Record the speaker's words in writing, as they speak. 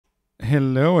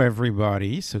Hello,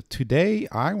 everybody. So today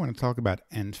I want to talk about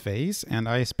Enphase, and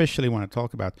I especially want to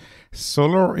talk about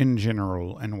solar in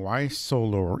general and why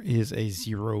solar is a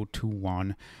 0 to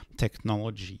 1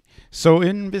 technology. So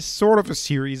in this sort of a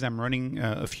series, I'm running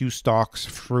a few stocks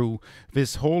through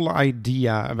this whole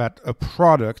idea that a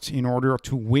product, in order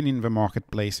to win in the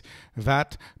marketplace,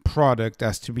 that product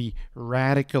has to be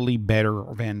radically better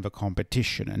than the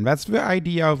competition. And that's the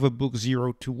idea of the book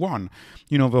 0 to 1.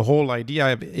 You know, the whole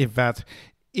idea is that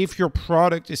if your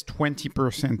product is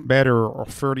 20% better or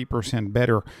 30%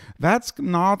 better, that's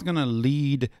not going to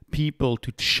lead people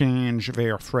to change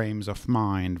their frames of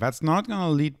mind. That's not going to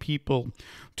lead people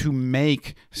to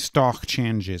make stock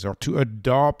changes or to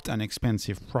adopt an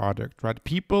expensive product, right?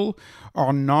 People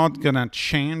are not going to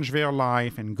change their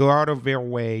life and go out of their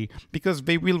way because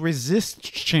they will resist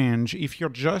change if you're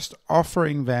just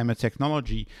offering them a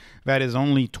technology that is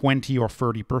only 20 or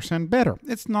 30% better.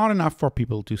 It's not enough for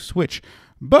people to switch.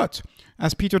 But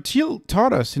as Peter Thiel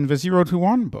taught us in the 0 to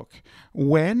 1 book,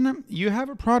 when you have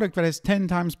a product that is 10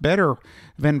 times better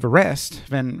than the rest,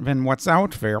 than what's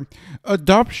out there,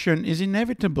 adoption is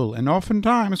inevitable. And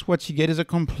oftentimes what you get is a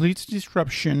complete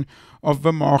disruption of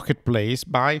the marketplace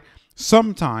by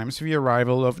sometimes the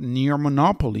arrival of near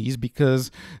monopolies because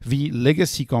the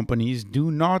legacy companies do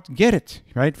not get it,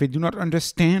 right? They do not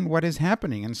understand what is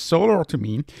happening. And solar, to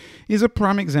me, is a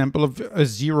prime example of a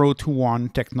 0 to 1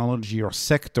 technology or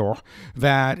sector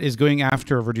that is going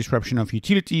after the disruption of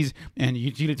utilities, and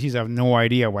utilities have no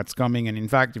idea what's coming. And in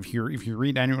fact, if you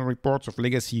read annual reports of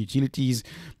legacy utilities,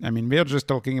 I mean, they're just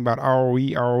talking about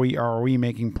ROE,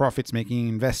 making profits, making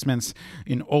investments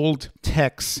in old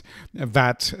techs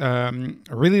that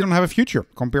really don't have a future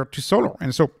compared to solar.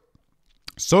 And so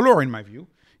solar, in my view,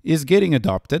 is getting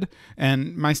adopted.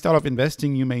 And my style of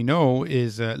investing, you may know,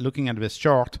 is looking at this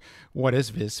chart. What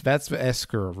is this? That's the S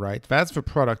curve, right? That's the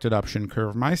product adoption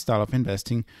curve. My style of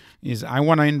investing is I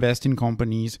want to invest in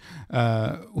companies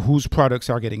whose products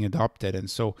are getting adopted. And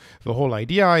so the whole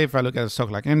idea, if I look at a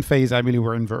stock like Enphase, I believe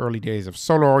we're in the early days of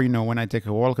solar. You know, when I take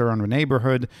a walk around the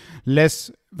neighborhood,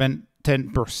 less than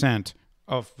 10%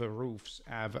 of the roofs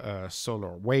have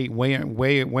solar. Way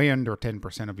under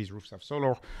 10% of these roofs have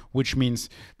solar, which means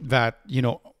that, you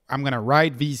know, I'm going to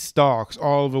ride these stocks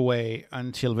all the way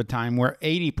until the time where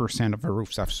 80% of the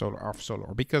roofs have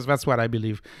solar, because that's what I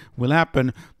believe will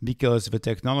happen, because the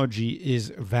technology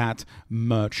is that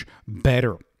much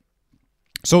better.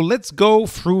 So let's go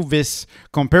through this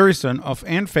comparison of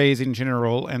Enphase in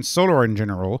general and solar in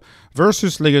general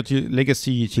versus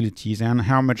legacy utilities and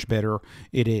how much better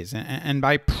it is. And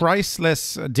by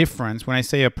priceless difference, when I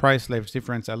say a priceless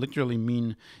difference, I literally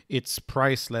mean it's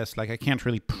priceless. Like I can't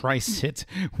really price it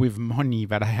with money,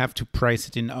 but I have to price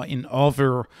it in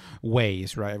other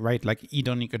ways, right? Like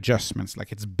hedonic adjustments,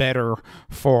 like it's better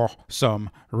for some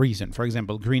reason. For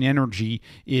example, green energy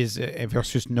is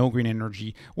versus no green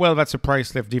energy. Well, that's a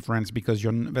priceless difference because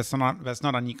that's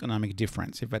not an economic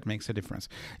difference, if that makes a difference,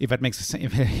 if that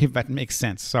makes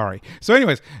sense. Sorry. So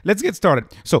anyways, let's get started.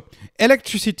 So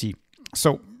electricity.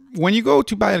 So when you go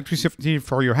to buy electricity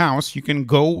for your house, you can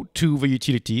go to the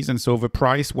utilities, and so the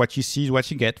price, what you see is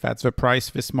what you get. That's the price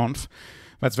this month.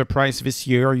 That's the price this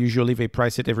year. Usually they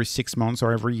price it every 6 months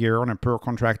or every year on a per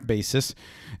contract basis.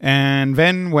 And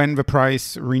then when the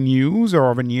price renews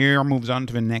or the year moves on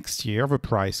to the next year, the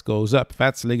price goes up.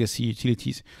 That's legacy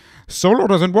utilities. Solar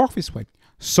doesn't work this way.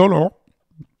 Solar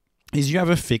is you have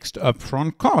a fixed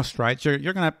upfront cost, right? You're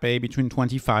going to pay between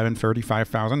 $25,000 and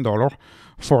 $35,000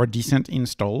 for a decent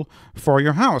install for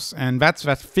your house. And that's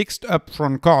that fixed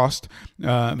upfront cost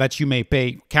that you may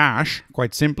pay cash,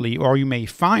 quite simply, or you may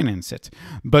finance it.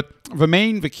 But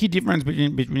the key difference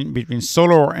between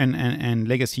solar and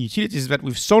legacy utilities is that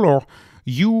with solar,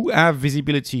 you have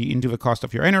visibility into the cost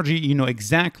of your energy. You know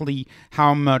exactly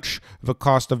how much the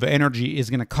cost of the energy is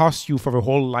going to cost you for the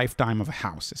whole lifetime of a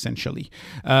house, essentially.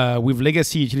 With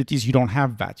legacy utilities, you don't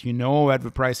have that. You know that the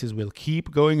prices will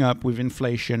keep going up with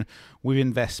inflation, with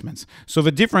investments. So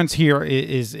the difference here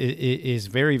is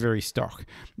very, very stark.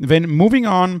 Then moving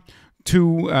on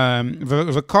to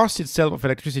the cost itself of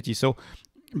electricity. So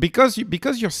because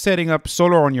you're setting up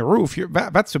solar on your roof,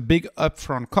 that's a big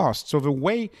upfront cost. So the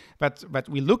way that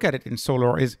we look at it in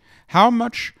solar is how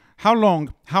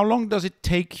long does it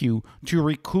take you to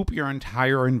recoup your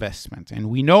entire investment? And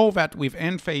we know that with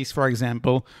Enphase, for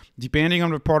example, depending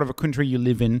on the part of the country you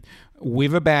live in,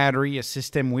 with a battery, a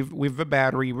system with the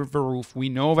battery, with the roof, we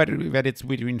know that it's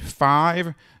between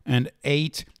 5 and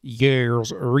 8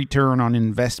 years return on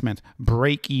investment,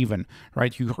 break even,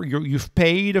 right? You've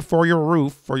paid for your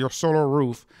roof, for your solar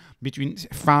roof, between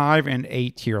 5 and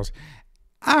 8 years.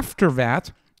 After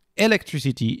that,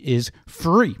 electricity is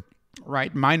free,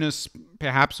 right? Minus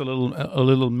perhaps a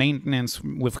little maintenance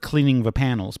with cleaning the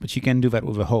panels, but you can do that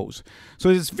with a hose. So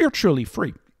it's virtually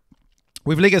free.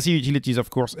 With legacy utilities,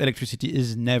 of course, electricity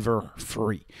is never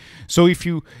free. So if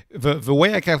you, the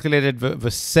way I calculated the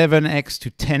 7x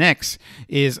to 10x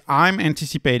is I'm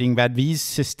anticipating that these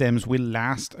systems will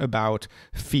last about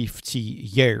 50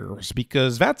 years,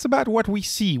 because that's about what we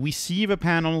see. We see the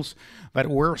panels that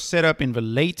were set up in the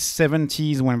late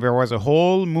 70s when there was a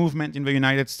whole movement in the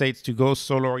United States to go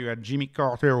solar. You had Jimmy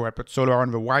Carter who had put solar in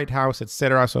the White House,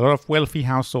 etc. So a lot of wealthy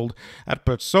households had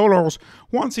put solars.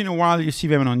 Once in a while, you see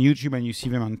them on YouTube and you see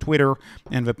them on Twitter,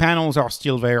 and the panels are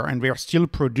still there, and they're still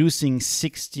producing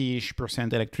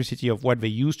 60-ish% electricity of what they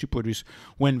used to produce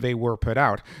when they were put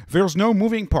out. There's no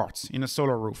moving parts in a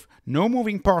solar roof, no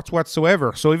moving parts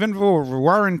whatsoever. So even though the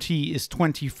warranty is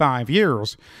 25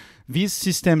 years, these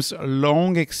systems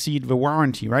long exceed the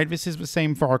warranty, right? This is the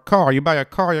same for a car. You buy a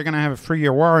car, you're going to have a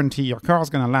 3-year warranty. Your car is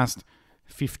going to last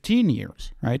 15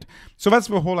 years, right? So that's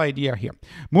the whole idea here.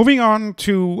 Moving on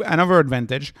to another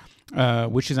advantage,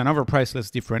 which is another price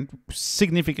list different,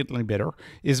 significantly better,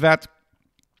 is that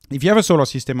if you have a solar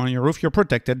system on your roof, you're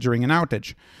protected during an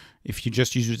outage. If you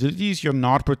just use utilities, you're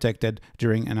not protected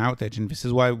during an outage. And this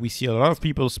is why we see a lot of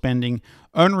people spending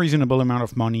unreasonable amount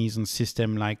of monies on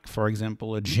system like, for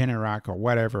example, a Generac or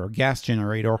whatever, a gas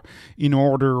generator, in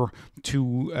order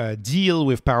to deal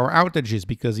with power outages.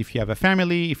 Because if you have a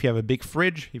family, if you have a big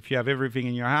fridge, if you have everything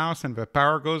in your house and the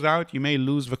power goes out, you may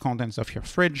lose the contents of your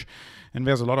fridge. And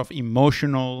there's a lot of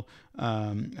emotional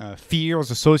fears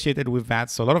associated with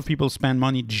that. So a lot of people spend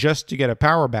money just to get a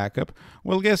power backup.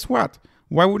 Well, guess what?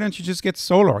 Why wouldn't you just get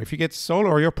solar? If you get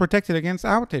solar, you're protected against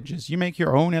outages. You make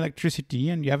your own electricity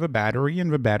and you have a battery,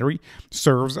 and the battery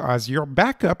serves as your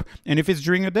backup. And if it's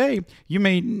during a day, you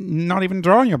may not even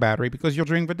draw on your battery because you're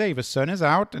during the day. The sun is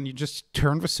out and you just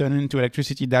turn the sun into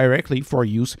electricity directly for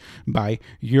use by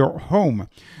your home.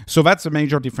 So that's a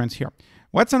major difference here.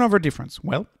 What's another difference?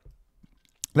 Well,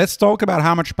 let's talk about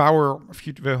how much power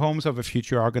the homes of the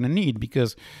future are going to need,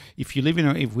 because if we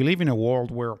live in a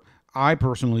world where I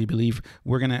personally believe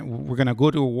we're gonna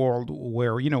go to a world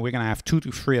where, we're gonna have 2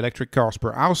 to 3 electric cars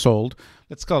per household.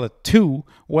 Let's call it 2.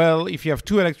 Well, if you have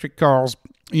 2 electric cars,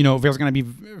 there's going to be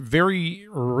very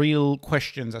real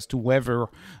questions as to whether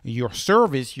your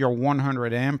service, your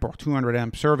 100 amp or 200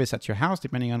 amp service at your house,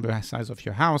 depending on the size of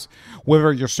your house,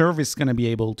 whether your service is going to be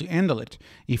able to handle it.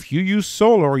 If you use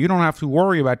solar, you don't have to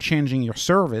worry about changing your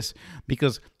service,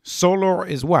 because solar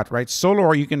is what, right?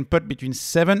 Solar, you can put between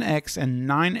 7x and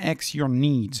 9x your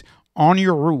needs on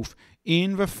your roof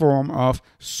in the form of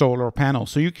solar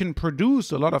panels. So you can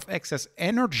produce a lot of excess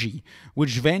energy,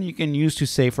 which then you can use to,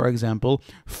 say, for example,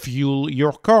 fuel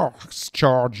your car,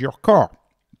 charge your car,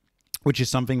 which is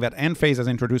something that Enphase has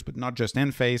introduced, but not just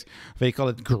Enphase. They call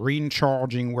it green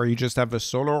charging, where you just have the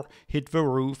solar hit the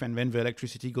roof and then the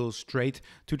electricity goes straight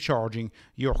to charging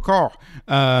your car.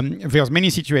 There's many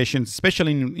situations,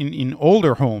 especially in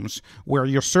older homes, where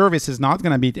your service is not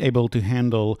going to be able to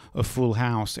handle a full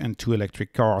house and 2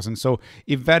 electric cars. And so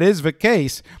if that is the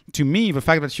case, to me, the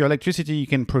fact that your electricity you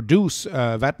can produce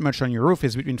that much on your roof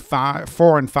is between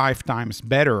 4 and 5 times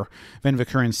better than the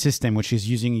current system, which is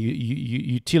using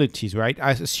utilities. Right?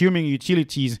 Assuming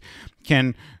utilities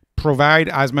can provide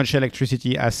as much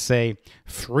electricity as, say,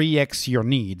 3x your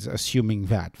needs, assuming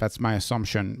that. That's my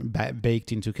assumption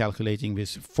baked into calculating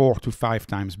this 4 to 5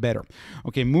 times better.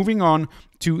 Okay, moving on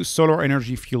to solar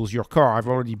energy fuels your car. I've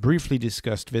already briefly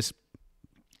discussed this.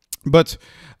 But,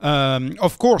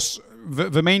 of course,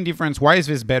 the main difference, why is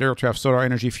this better to have solar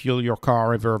energy fuel your car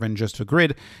rather than just the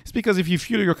grid? It's because if you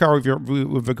fuel your car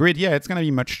with the grid, yeah, it's going to be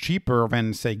much cheaper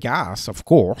than, say, gas, of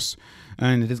course.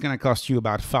 And it is going to cost you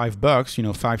about $5,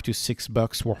 $5 to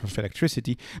 $6 worth of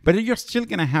electricity. But you're still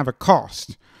going to have a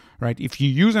cost, right? If you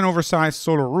use an oversized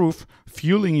solar roof,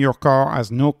 fueling your car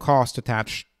has no cost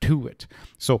attached to it.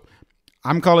 So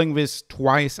I'm calling this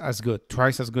twice as good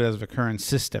as the current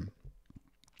system.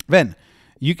 Then,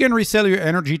 you can resell your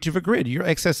energy to the grid. Your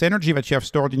excess energy that you have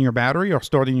stored in your battery or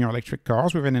stored in your electric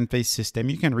cars with an Enphase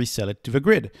system, you can resell it to the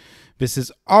grid. This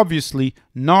is obviously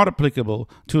not applicable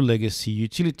to legacy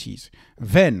utilities.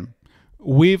 Then,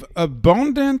 with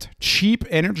abundant, cheap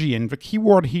energy, and the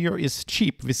keyword here is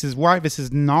cheap. This is why this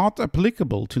is not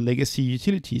applicable to legacy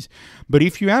utilities. But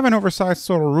if you have an oversized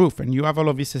solar roof and you have all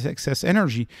of this excess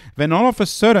energy, then all of a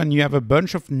sudden you have a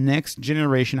bunch of next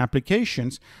generation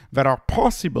applications that are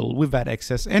possible with that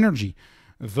excess energy.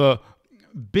 The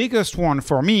biggest one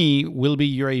for me will be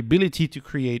your ability to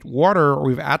create water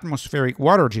with atmospheric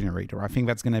water generator. I think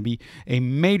that's going to be a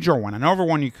major one. Another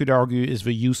one you could argue is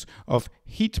the use of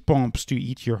heat pumps to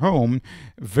heat your home,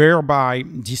 thereby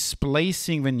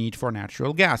displacing the need for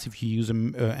natural gas if you use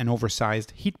an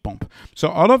oversized heat pump. So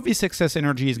all of this excess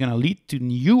energy is going to lead to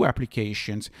new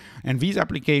applications, and these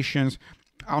applications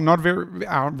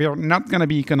they're not going to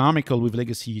be economical with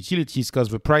legacy utilities because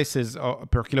the prices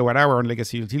per kilowatt hour on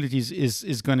legacy utilities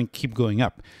is going to keep going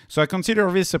up. So I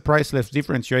consider this a priceless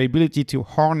difference, your ability to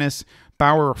harness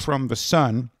power from the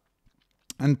sun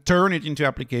and turn it into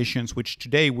applications which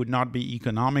today would not be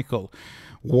economical.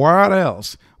 What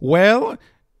else? Well,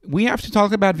 we have to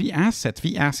talk about the asset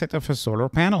of a solar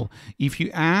panel. If you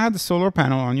add a solar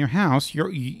panel on your house,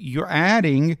 you're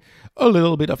adding a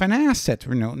little bit of an asset.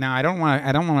 Now I don't want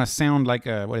to sound like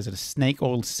a snake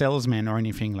oil salesman or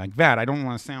anything like that. I don't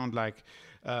want to sound like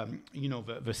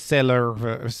the seller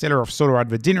of solar at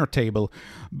the dinner table.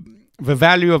 The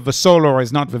value of the solar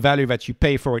is not the value that you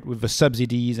pay for it with the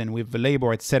subsidies and with the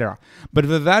labor, etc. But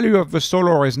the value of the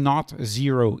solar is not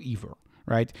zero either.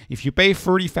 Right? If you pay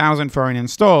 $30,000 for an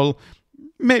install,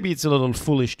 maybe it's a little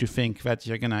foolish to think that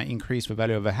you're going to increase the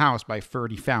value of a house by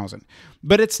 $30,000.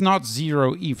 But it's not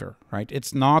zero either, right?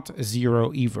 It's not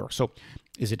zero either. So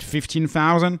is it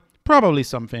 $15,000? Probably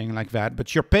something like that.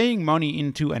 But you're paying money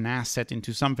into an asset,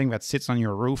 into something that sits on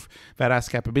your roof, that has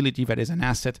capability, that is an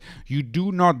asset. You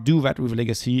do not do that with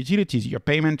legacy utilities. Your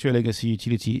payment to a legacy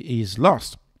utility is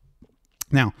lost.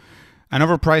 Now,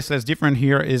 another price that's different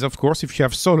here is, of course, if you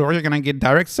have solar, you're going to get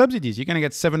direct subsidies. You're going to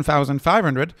get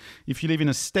 $7,500. If you live in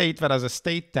a state that has a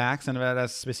state tax and that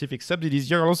has specific subsidies,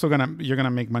 you're also gonna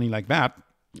make money like that,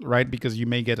 right? Because you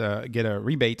may get a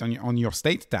rebate on your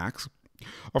state tax.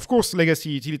 Of course,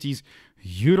 legacy utilities,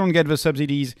 you don't get the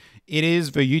subsidies. It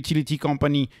is the utility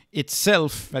company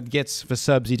itself that gets the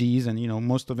subsidies, and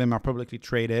most of them are publicly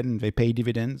traded and they pay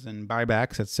dividends and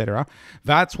buybacks, etc.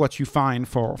 That's what you find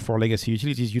for legacy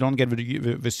utilities. You don't get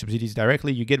the subsidies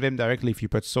directly. You get them directly if you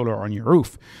put solar on your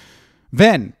roof.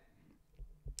 Then,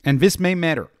 and this may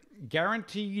matter,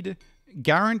 guaranteed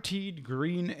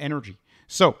green energy.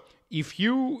 So if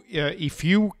you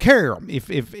care,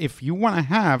 if you want to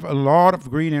have a lot of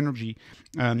green energy,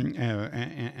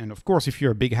 and of course, if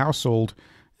you're a big household,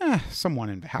 someone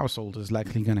in the household is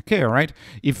likely going to care, right?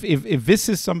 If this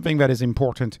is something that is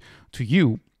important to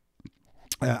you,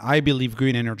 I believe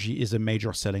green energy is a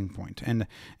major selling point, and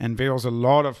there's a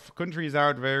lot of countries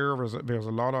out there, there's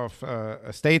a lot of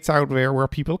states out there where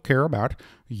people care about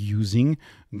using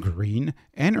green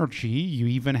energy. You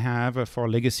even have for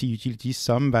legacy utilities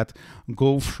some that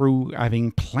go through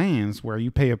having plans where you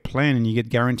pay a plan and you get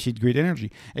guaranteed green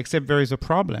energy. Except there is a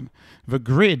problem: the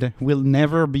grid will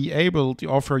never be able to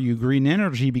offer you green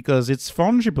energy because it's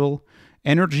fungible.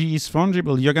 Energy is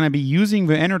fungible. You're going to be using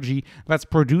the energy that's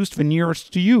produced the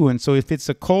nearest to you. And so if it's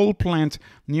a coal plant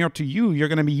near to you, you're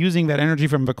going to be using that energy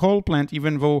from the coal plant,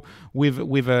 even though with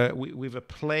a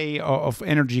play of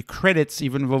energy credits,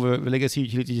 even though the legacy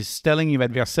utility is telling you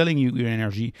that they're selling you green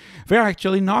energy, they're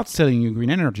actually not selling you green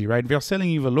energy, right? They're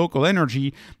selling you the local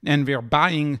energy and they're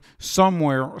buying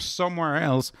somewhere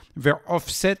else. They're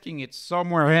offsetting it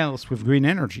somewhere else with green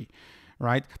energy,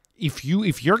 right? If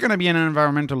you're going to be an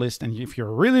environmentalist and if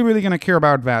you're really going to care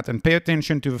about that and pay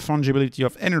attention to the fungibility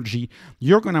of energy,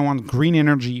 you're going to want green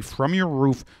energy from your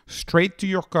roof straight to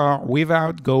your car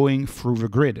without going through the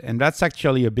grid. And that's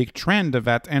actually a big trend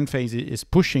that Enphase is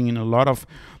pushing in a lot of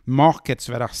markets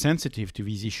that are sensitive to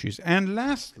these issues. And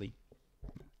lastly,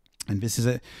 and this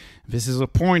is a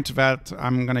point that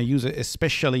I'm going to use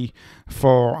especially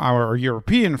for our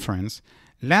European friends.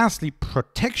 Lastly,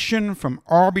 protection from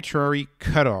arbitrary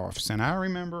cutoffs. And I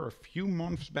remember a few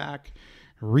months back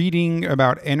reading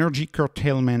about energy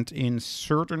curtailment in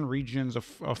certain regions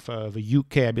of the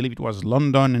UK. I believe it was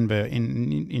London and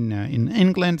in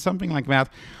England, something like that,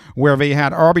 where they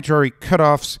had arbitrary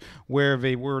cutoffs where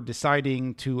they were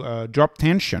deciding to drop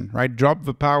tension, right? Drop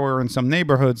the power in some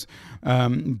neighborhoods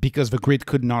because the grid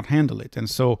could not handle it. And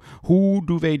so who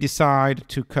do they decide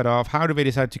to cut off? How do they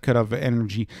decide to cut off the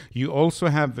energy? You also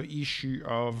have the issue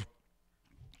of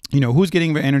who's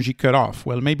getting the energy cut off?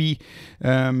 Well, maybe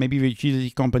the utility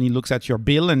company looks at your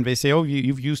bill and they say, oh,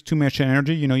 you've used too much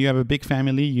energy. You have a big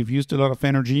family. You've used a lot of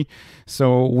energy.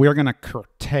 So we're going to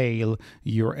curtail curtail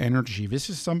your energy. This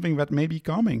is something that may be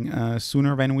coming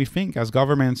sooner than we think, as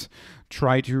governments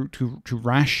try to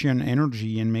ration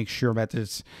energy and make sure that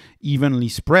it's evenly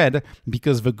spread,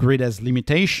 because the grid has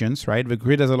limitations, right? The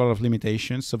grid has a lot of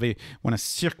limitations, so they want to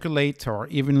circulate or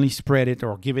evenly spread it,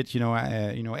 or give it,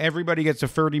 everybody gets a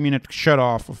 30-minute shut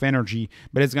off of energy,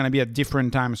 but it's going to be at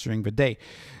different times during the day.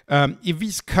 If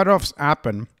these cutoffs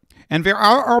happen, and they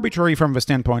are arbitrary from the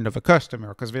standpoint of a customer,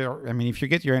 because if you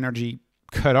get your energy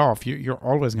cut off, you're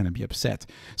always going to be upset.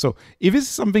 So if it's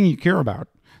something you care about,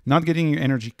 not getting your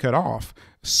energy cut off,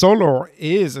 solar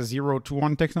is a 0 to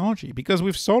 1 technology, because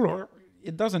with solar,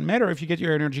 it doesn't matter if you get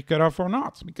your energy cut off or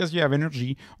not, because you have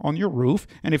energy on your roof,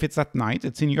 and if it's at night,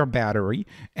 it's in your battery,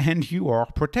 and you are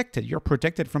protected. You're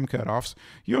protected from cutoffs.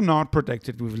 You're not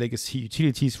protected with legacy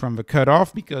utilities from the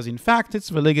cutoff, because in fact, it's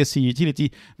the legacy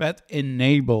utility that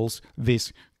enables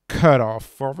this cutoff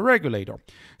for the regulator.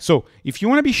 So if you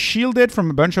want to be shielded from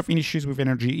a bunch of issues with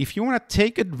energy, if you want to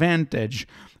take advantage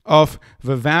of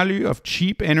the value of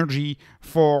cheap energy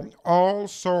for all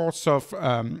sorts of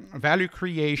value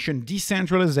creation,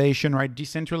 decentralization, right?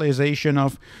 Decentralization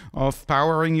of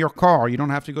powering your car. You don't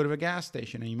have to go to the gas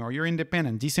station anymore. You're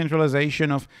independent.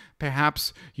 Decentralization of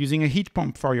perhaps using a heat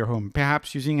pump for your home,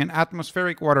 perhaps using an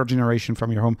atmospheric water generation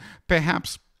from your home,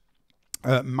 perhaps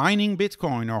mining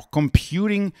Bitcoin or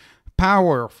computing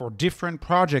power for different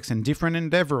projects and different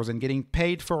endeavors and getting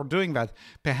paid for doing that,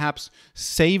 perhaps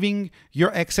saving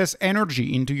your excess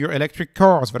energy into your electric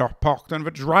cars that are parked on the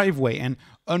driveway and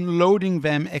unloading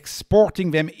them,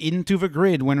 exporting them into the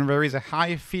grid when there is a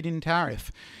high feed-in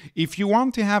tariff. If you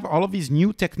want to have all of these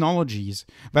new technologies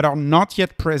that are not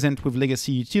yet present with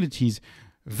legacy utilities,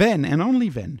 then and only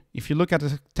then, if you look at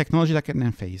a technology like an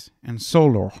Enphase and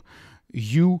solar,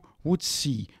 you would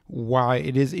see why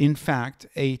it is in fact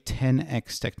a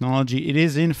 10x technology. It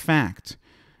is in fact,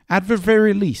 at the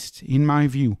very least, in my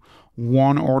view,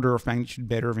 one order of magnitude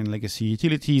better than legacy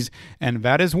utilities, and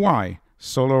that is why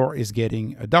solar is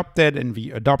getting adopted, and the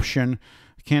adoption,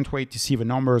 can't wait to see the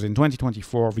numbers in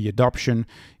 2024, the adoption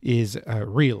is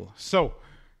real. So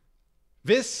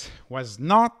this was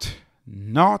not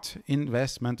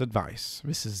investment advice.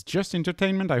 This is just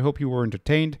entertainment. I hope you were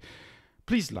entertained.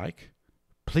 Please like,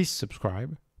 please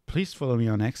subscribe. Please follow me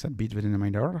on X at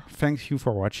 @BeatWithinReminder. Thank you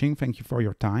for watching. Thank you for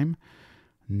your time.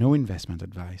 No investment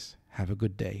advice. Have a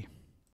good day.